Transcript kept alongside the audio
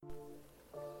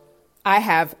I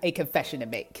have a confession to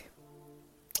make.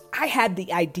 I had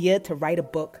the idea to write a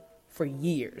book for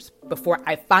years before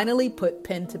I finally put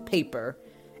pen to paper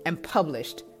and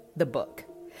published the book.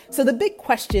 So the big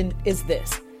question is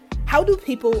this: how do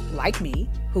people like me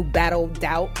who battle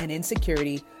doubt and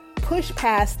insecurity push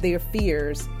past their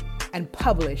fears and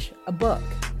publish a book?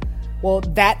 Well,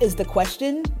 that is the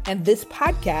question, and this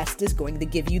podcast is going to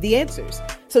give you the answers.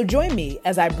 So join me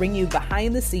as I bring you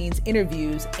behind the scenes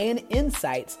interviews and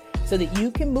insights so that you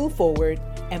can move forward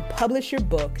and publish your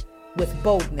book with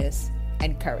boldness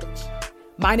and courage.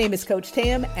 My name is Coach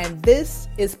Tam, and this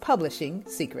is Publishing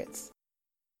Secrets.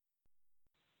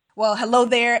 Well, hello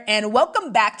there, and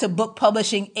welcome back to Book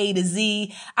Publishing A to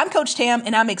Z. I'm Coach Tam,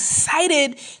 and I'm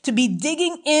excited to be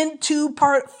digging into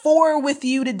part 4 with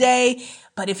you today.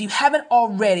 But if you haven't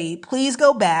already, please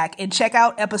go back and check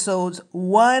out episodes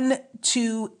 1,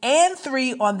 2, and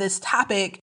 3 on this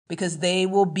topic, because they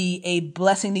will be a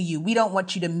blessing to you. We don't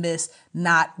want you to miss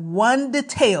not one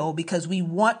detail, because we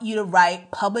want you to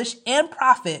write, publish, and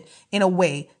profit in a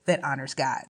way that honors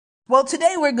God. Well,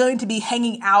 today we're going to be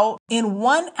hanging out in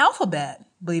one alphabet,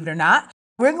 believe it or not.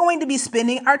 We're going to be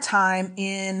spending our time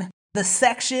in the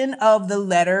section of the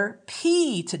letter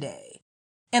P today.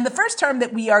 And the first term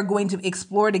that we are going to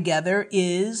explore together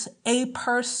is a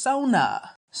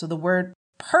persona. So the word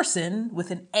person with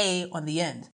an A on the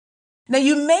end. Now,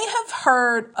 you may have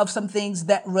heard of some things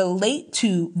that relate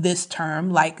to this term,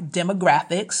 like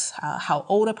demographics, how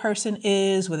old a person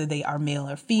is, whether they are male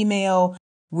or female,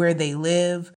 where they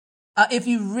live. If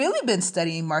you've really been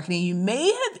studying marketing, you may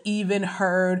have even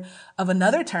heard of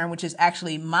another term, which is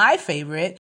actually my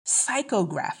favorite,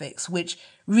 psychographics, which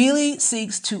really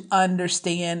seeks to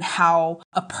understand how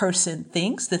a person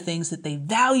thinks, the things that they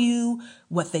value,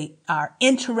 what they are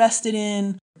interested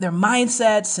in, their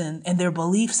mindsets and their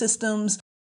belief systems.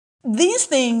 These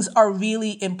things are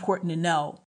really important to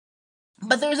know.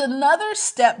 But there's another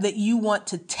step that you want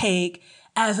to take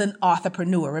as an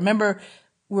authorpreneur. Remember,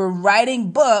 we're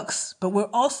writing books, but we're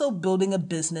also building a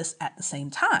business at the same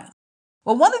time.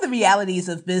 Well, one of the realities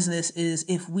of business is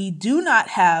if we do not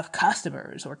have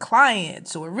customers or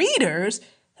clients or readers,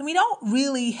 then we don't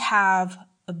really have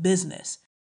a business.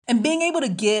 And being able to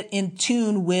get in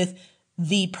tune with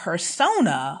the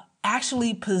persona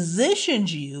actually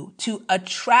positions you to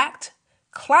attract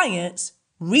clients,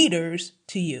 readers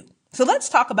to you. So let's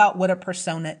talk about what a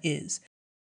persona is.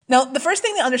 Now, the first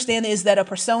thing to understand is that a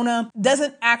persona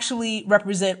doesn't actually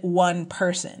represent one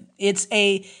person. It's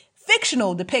a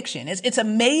fictional depiction. It's a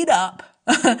made up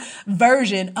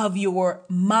version of your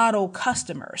model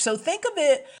customer. So think of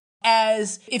it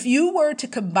as if you were to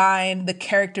combine the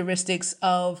characteristics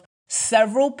of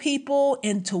several people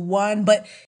into one, but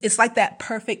it's like that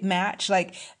perfect match.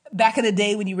 Like back in the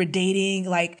day when you were dating,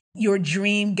 like your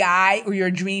dream guy or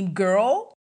your dream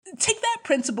girl, take that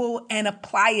principle and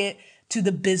apply it to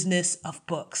the business of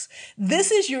books.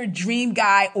 This is your dream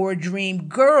guy or dream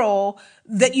girl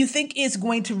that you think is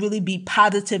going to really be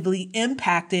positively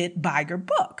impacted by your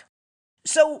book.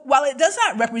 So while it does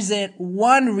not represent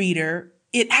one reader,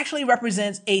 it actually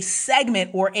represents a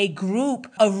segment or a group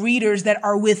of readers that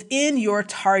are within your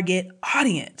target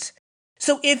audience.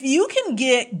 So if you can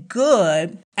get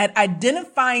good at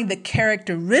identifying the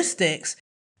characteristics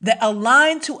that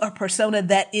align to a persona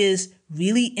that is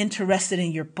really interested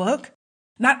in your book,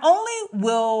 not only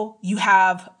will you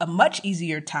have a much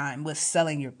easier time with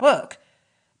selling your book,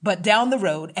 but down the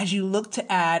road, as you look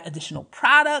to add additional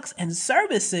products and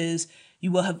services,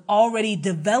 you will have already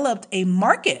developed a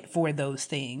market for those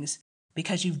things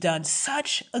because you've done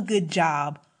such a good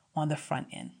job on the front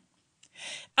end.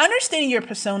 Understanding your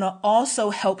persona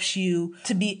also helps you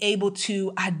to be able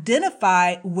to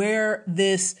identify where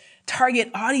this target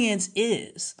audience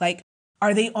is. Like,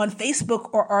 are they on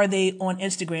Facebook or are they on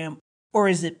Instagram? Or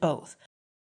is it both?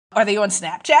 Are they on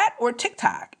Snapchat or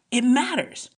TikTok? It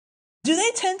matters. Do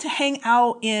they tend to hang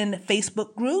out in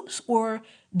Facebook groups or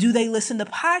do they listen to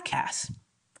podcasts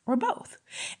or both?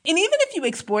 And even if you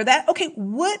explore that, okay,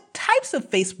 what types of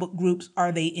Facebook groups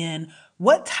are they in?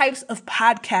 What types of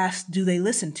podcasts do they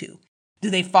listen to? Do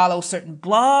they follow certain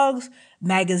blogs,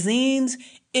 magazines?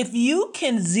 If you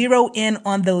can zero in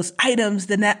on those items,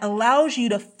 then that allows you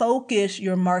to focus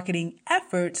your marketing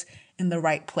efforts in the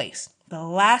right place. The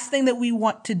last thing that we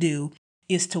want to do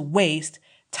is to waste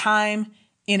time,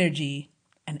 energy,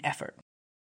 and effort.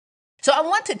 So I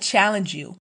want to challenge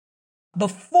you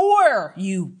before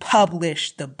you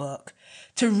publish the book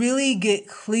to really get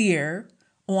clear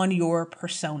on your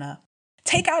persona.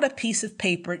 Take out a piece of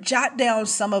paper, jot down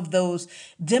some of those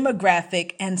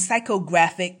demographic and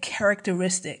psychographic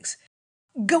characteristics.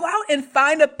 Go out and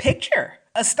find a picture,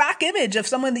 a stock image of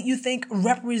someone that you think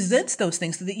represents those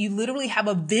things so that you literally have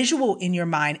a visual in your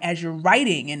mind as you're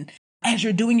writing and as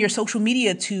you're doing your social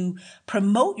media to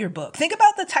promote your book. Think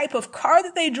about the type of car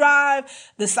that they drive,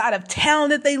 the side of town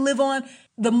that they live on.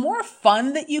 The more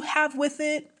fun that you have with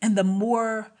it and the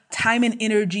more time and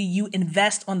energy you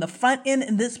invest on the front end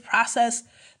in this process,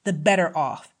 the better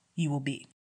off you will be.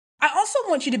 I also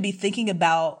want you to be thinking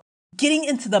about getting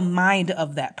into the mind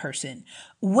of that person.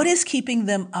 What is keeping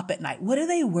them up at night? What are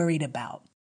they worried about?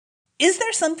 Is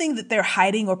there something that they're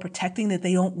hiding or protecting that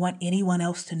they don't want anyone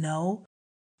else to know?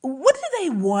 What do they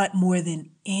want more than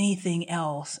anything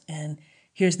else? And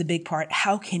here's the big part.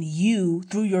 How can you,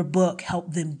 through your book,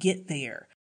 help them get there?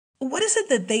 What is it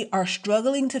that they are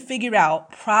struggling to figure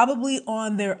out, probably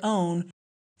on their own,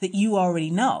 that you already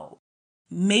know?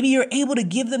 Maybe you're able to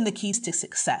give them the keys to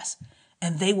success,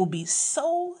 and they will be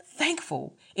so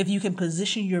thankful if you can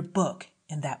position your book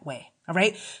in that way. All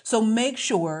right. So make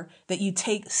sure that you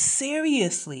take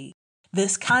seriously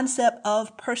this concept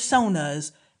of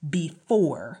personas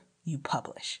before you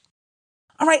publish.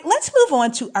 All right, let's move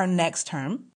on to our next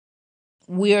term.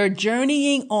 We're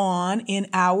journeying on in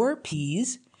our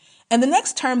P's. And the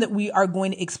next term that we are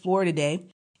going to explore today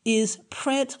is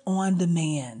print on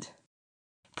demand.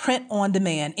 Print on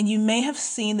demand. And you may have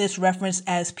seen this referenced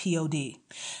as POD.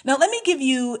 Now, let me give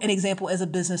you an example as a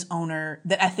business owner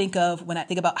that I think of when I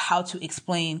think about how to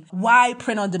explain why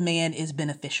print on demand is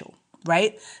beneficial.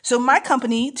 Right? So my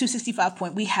company, 265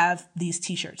 Point, we have these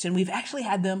t-shirts and we've actually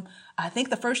had them. I think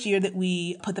the first year that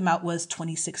we put them out was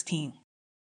 2016.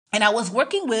 And I was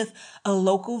working with a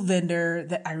local vendor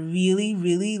that I really,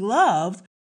 really loved.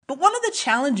 But one of the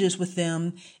challenges with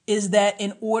them is that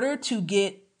in order to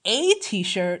get a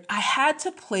t-shirt, I had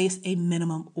to place a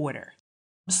minimum order.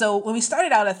 So when we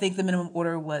started out, I think the minimum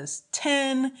order was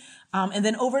 10. And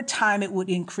then over time it would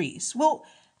increase. Well,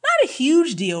 not a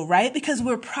huge deal, right? Because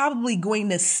we're probably going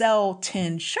to sell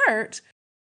 10 shirts,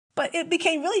 but it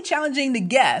became really challenging to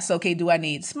guess. Okay, do I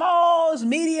need smalls,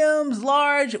 mediums,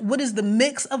 large? What is the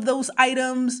mix of those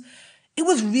items? It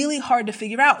was really hard to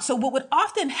figure out. So what would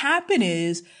often happen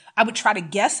is I would try to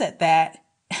guess at that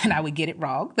and I would get it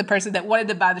wrong. The person that wanted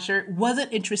to buy the shirt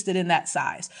wasn't interested in that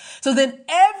size. So then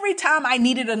every time I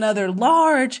needed another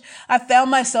large, I found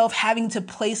myself having to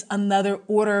place another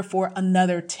order for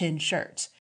another 10 shirts.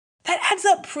 That adds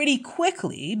up pretty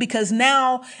quickly because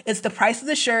now it's the price of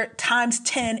the shirt times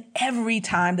 10 every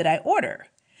time that I order.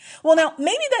 Well, now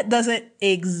maybe that doesn't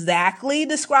exactly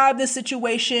describe the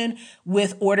situation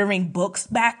with ordering books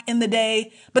back in the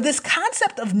day, but this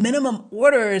concept of minimum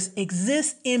orders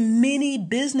exists in many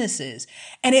businesses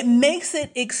and it makes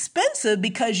it expensive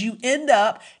because you end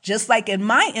up, just like in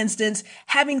my instance,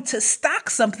 having to stock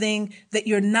something that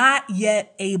you're not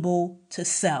yet able to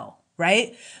sell.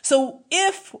 Right? So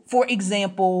if, for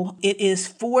example, it is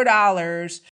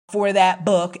 $4 for that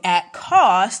book at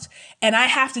cost, and I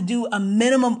have to do a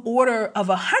minimum order of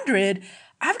 100,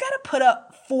 I've got to put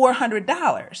up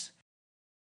 $400.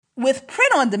 With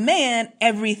print on demand,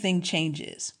 everything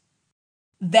changes.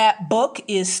 That book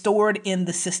is stored in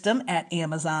the system at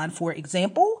Amazon, for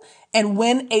example, and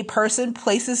when a person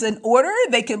places an order,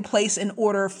 they can place an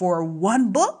order for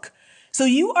one book. So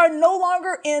you are no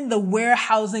longer in the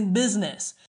warehousing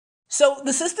business. So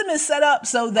the system is set up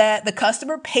so that the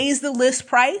customer pays the list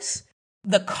price,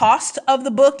 the cost of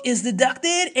the book is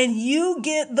deducted, and you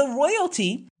get the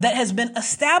royalty that has been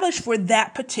established for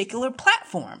that particular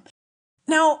platform.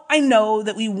 Now, I know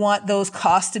that we want those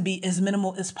costs to be as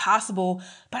minimal as possible,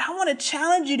 but I want to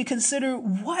challenge you to consider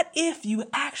what if you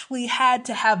actually had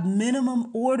to have minimum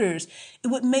orders? It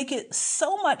would make it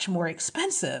so much more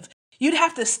expensive. You'd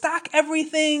have to stock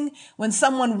everything. When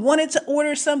someone wanted to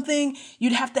order something,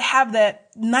 you'd have to have that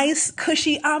nice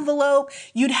cushy envelope.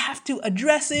 You'd have to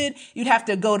address it. You'd have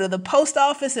to go to the post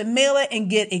office and mail it and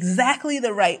get exactly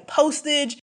the right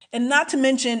postage. And not to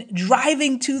mention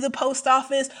driving to the post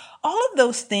office. All of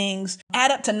those things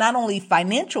add up to not only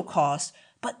financial costs,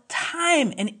 but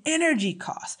time and energy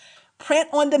costs. Print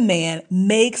on demand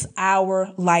makes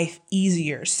our life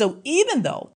easier. So even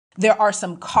though there are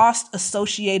some costs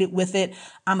associated with it,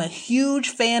 I'm a huge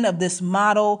fan of this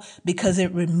model because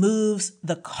it removes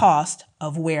the cost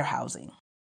of warehousing.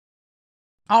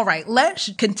 All right, let's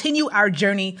continue our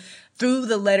journey through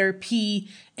the letter P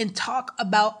and talk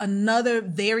about another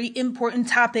very important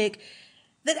topic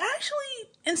that actually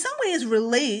in some ways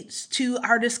relates to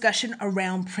our discussion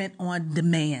around print on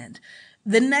demand.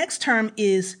 The next term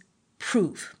is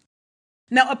proof.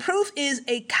 Now, a proof is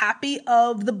a copy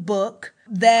of the book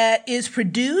that is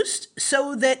produced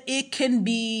so that it can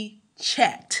be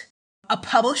checked. A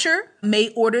publisher may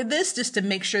order this just to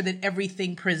make sure that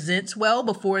everything presents well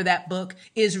before that book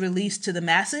is released to the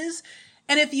masses.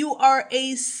 And if you are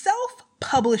a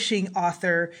self-publishing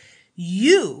author,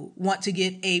 you want to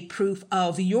get a proof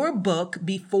of your book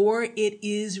before it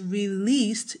is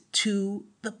released to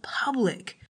the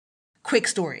public. Quick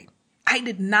story. I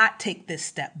did not take this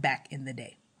step back in the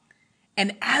day.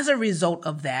 And as a result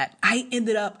of that, I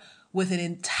ended up with an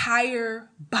entire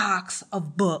box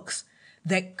of books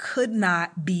that could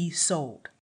not be sold.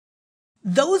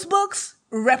 Those books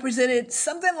represented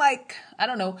something like,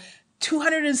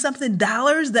 $200 and something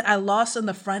that I lost on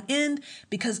the front end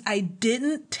because I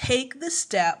didn't take the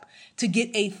step to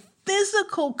get a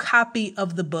physical copy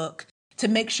of the book to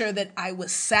make sure that I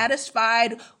was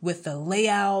satisfied with the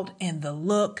layout and the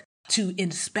look, to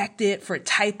inspect it for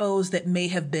typos that may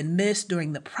have been missed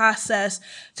during the process,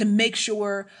 to make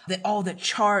sure that all the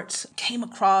charts came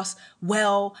across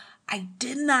well. I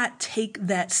did not take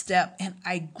that step and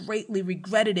I greatly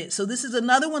regretted it. So this is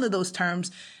another one of those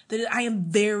terms that I am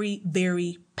very,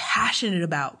 very passionate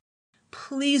about.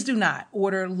 Please do not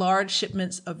order large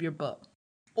shipments of your book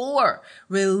or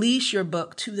release your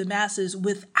book to the masses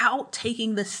without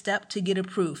taking the step to get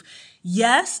approved.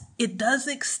 Yes, it does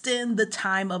extend the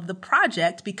time of the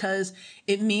project because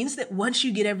it means that once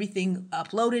you get everything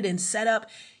uploaded and set up,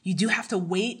 you do have to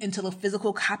wait until a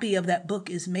physical copy of that book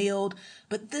is mailed.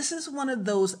 But this is one of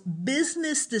those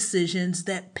business decisions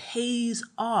that pays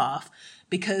off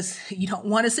because you don't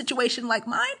want a situation like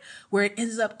mine where it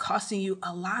ends up costing you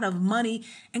a lot of money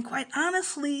and, quite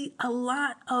honestly, a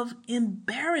lot of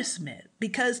embarrassment,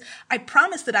 because I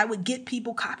promised that I would get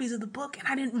people copies of the book and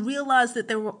I didn't realize that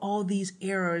there were all these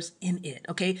errors in it.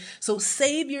 Okay. So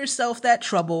save yourself that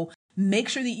trouble. Make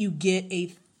sure that you get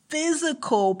a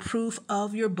physical proof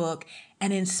of your book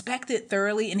and inspect it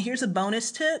thoroughly. And here's a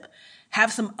bonus tip.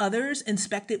 Have some others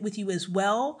inspect it with you as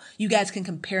well. You guys can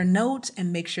compare notes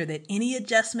and make sure that any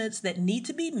adjustments that need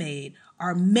to be made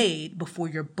are made before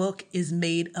your book is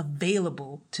made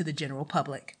available to the general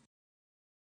public.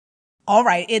 All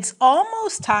right, it's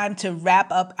almost time to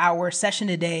wrap up our session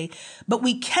today, but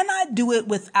we cannot do it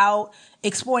without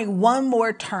exploring one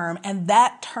more term, and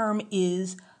that term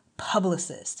is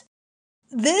publicist.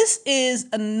 This is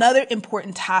another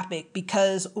important topic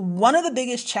because one of the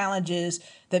biggest challenges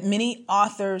that many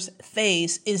authors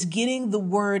face is getting the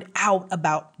word out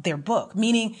about their book,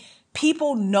 meaning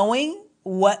people knowing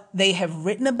what they have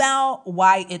written about,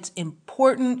 why it's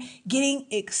important, getting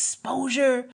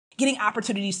exposure, getting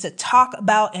opportunities to talk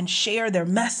about and share their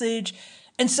message.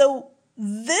 And so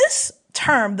this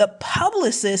term, the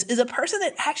publicist, is a person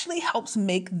that actually helps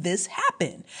make this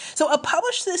happen. So a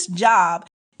publicist's job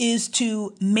is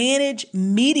to manage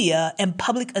media and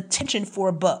public attention for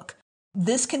a book.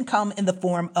 This can come in the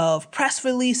form of press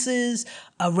releases,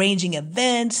 arranging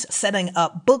events, setting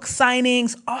up book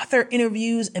signings, author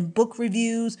interviews, and book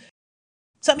reviews.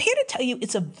 So I'm here to tell you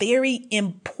it's a very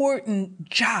important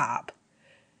job.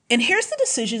 And here's the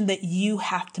decision that you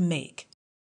have to make.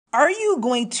 Are you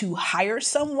going to hire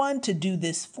someone to do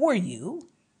this for you?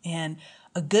 And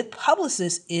a good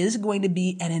publicist is going to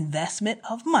be an investment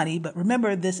of money, but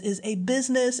remember, this is a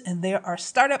business and there are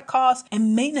startup costs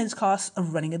and maintenance costs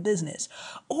of running a business.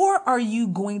 Or are you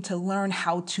going to learn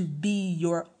how to be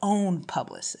your own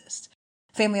publicist?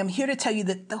 Family, I'm here to tell you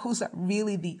that those are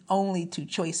really the only two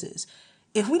choices.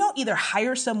 If we don't either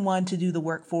hire someone to do the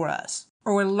work for us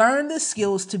or learn the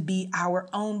skills to be our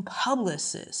own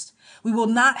publicist, we will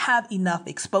not have enough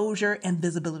exposure and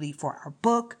visibility for our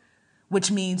book, which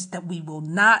means that we will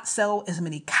not sell as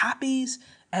many copies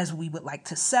as we would like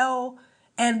to sell.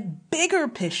 And bigger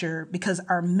picture, because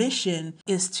our mission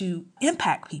is to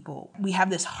impact people. We have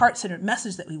this heart-centered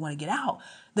message that we want to get out.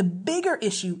 The bigger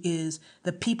issue is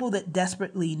the people that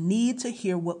desperately need to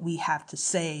hear what we have to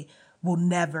say will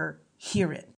never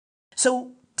hear it.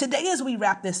 So today, as we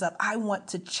wrap this up, I want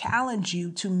to challenge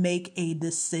you to make a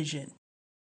decision.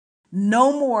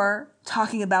 No more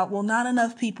talking about, well, not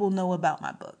enough people know about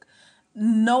my book.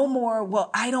 No more,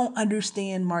 well, I don't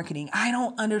understand marketing. I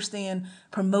don't understand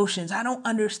promotions. I don't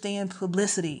understand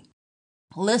publicity.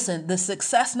 Listen, the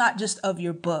success not just of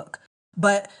your book,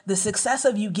 but the success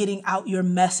of you getting out your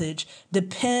message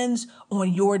depends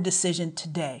on your decision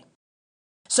today.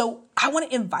 So I want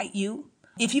to invite you,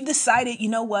 if you've decided, you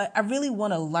know what, I really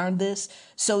want to learn this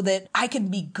so that I can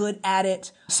be good at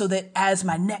it, so that as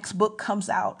my next book comes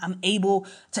out, I'm able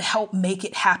to help make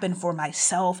it happen for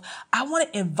myself. I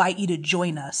want to invite you to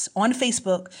join us on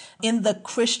Facebook in the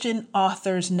Christian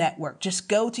Authors Network. Just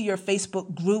go to your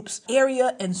Facebook groups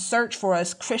area and search for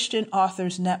us, Christian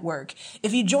Authors Network.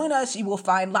 If you join us, you will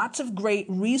find lots of great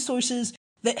resources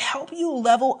that help you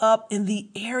level up in the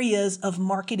areas of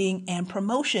marketing and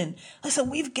promotion. Listen,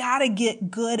 we've got to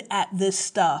get good at this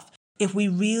stuff if we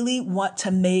really want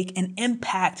to make an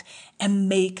impact and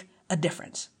make a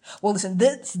difference. Well, listen,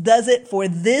 this does it for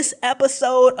this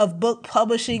episode of Book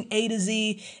Publishing A to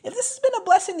Z. If this has been a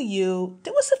blessing to you,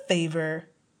 do us a favor,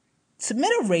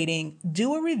 submit a rating,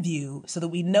 do a review so that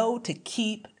we know to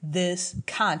keep this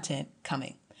content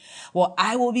coming. Well,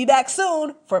 I will be back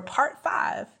soon for part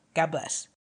 5. God bless.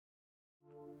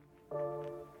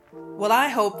 Well, I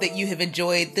hope that you have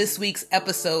enjoyed this week's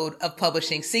episode of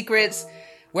Publishing Secrets,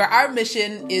 where our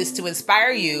mission is to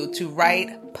inspire you to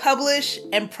write, publish,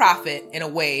 and profit in a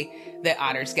way that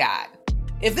honors God.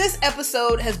 If this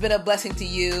episode has been a blessing to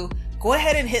you, go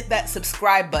ahead and hit that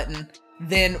subscribe button,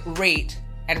 then rate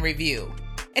and review.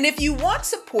 And if you want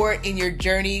support in your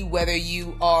journey, whether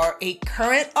you are a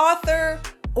current author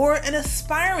or an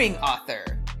aspiring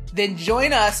author, then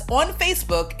join us on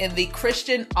Facebook in the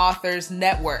Christian Authors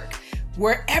Network.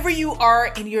 Wherever you are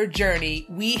in your journey,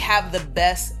 we have the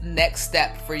best next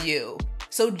step for you.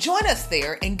 So join us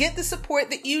there and get the support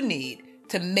that you need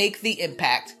to make the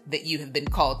impact that you have been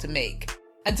called to make.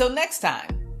 Until next time,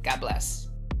 God bless.